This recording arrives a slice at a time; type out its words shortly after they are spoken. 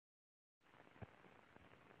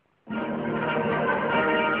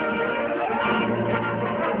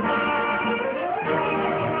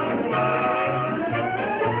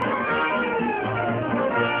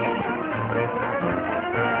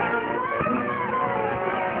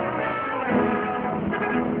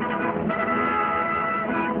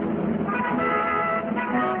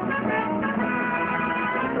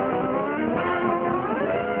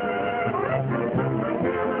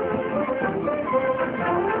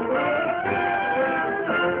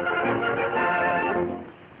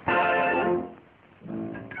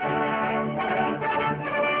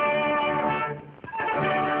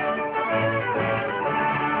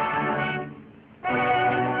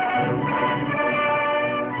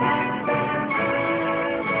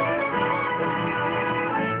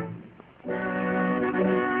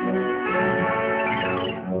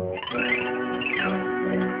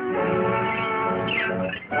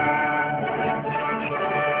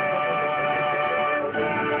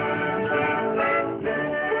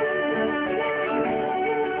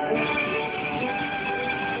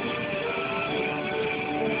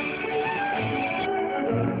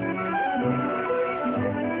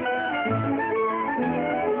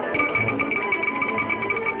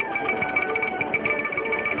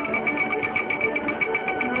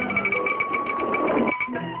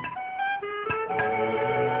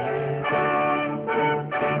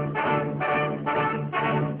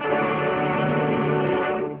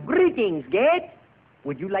paintings, Gates.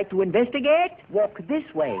 Would you like to investigate? Walk this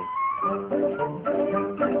way.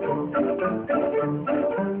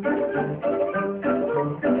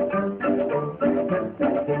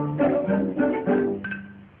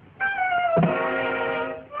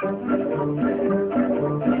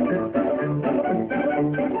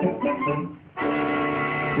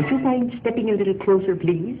 Would you mind stepping a little closer,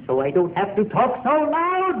 please, so I don't have to talk so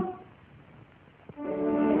loud?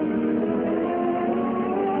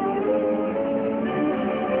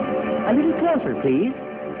 A little closer, please.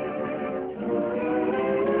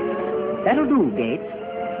 That'll do, Gates.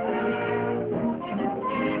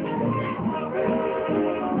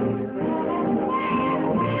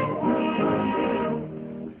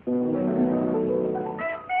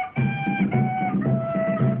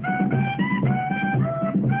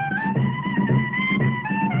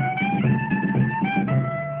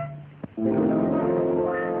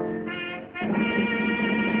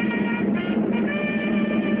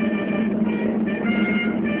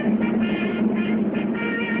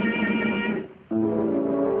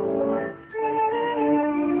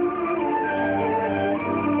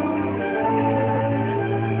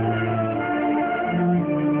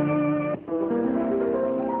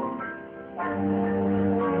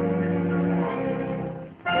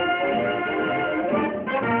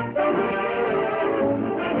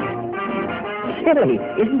 Silly,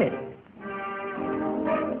 isn't it?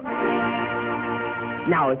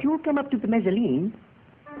 Now, if you'll come up to the mezzanine.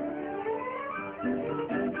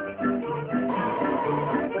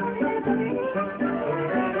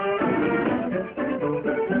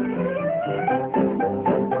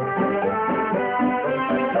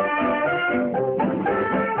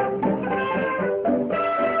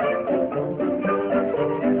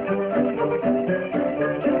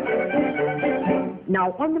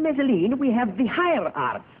 Now, on the mezzanine, we have the higher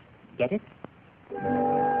arts. Get it?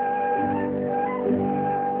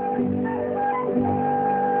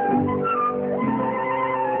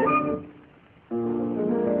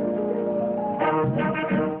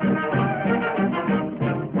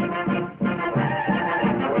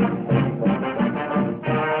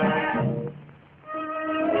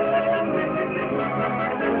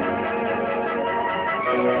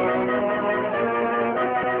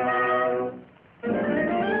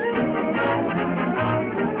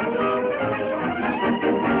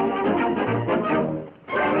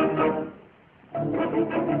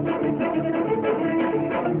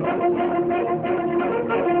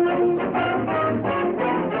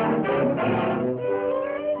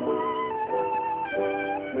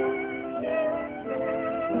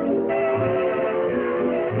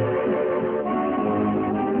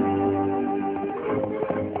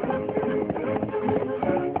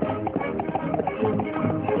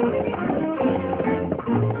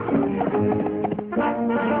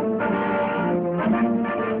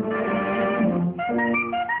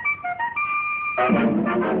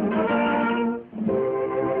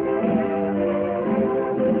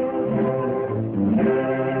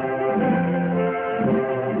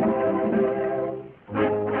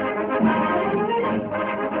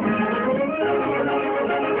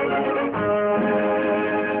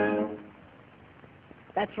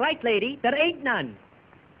 That's right, lady. There ain't none.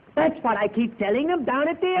 That's what I keep telling them down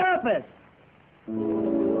at the office.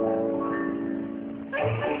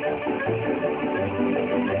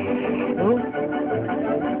 Oh.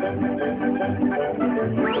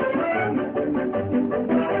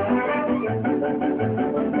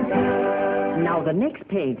 Now, the next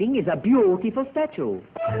painting is a beautiful statue.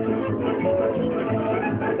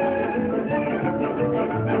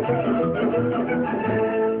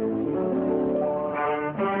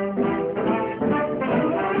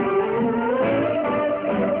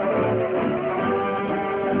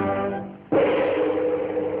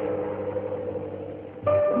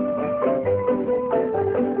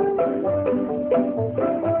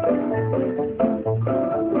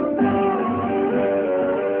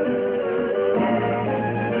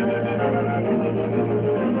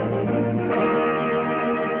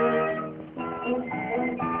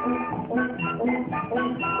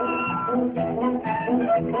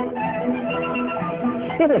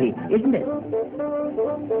 Silly, isn't it?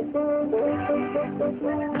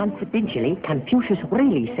 Confidentially, Confucius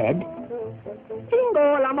really said,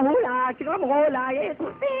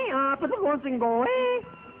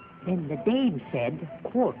 Then the dame said,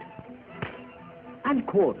 quote,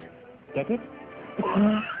 unquote. Get it?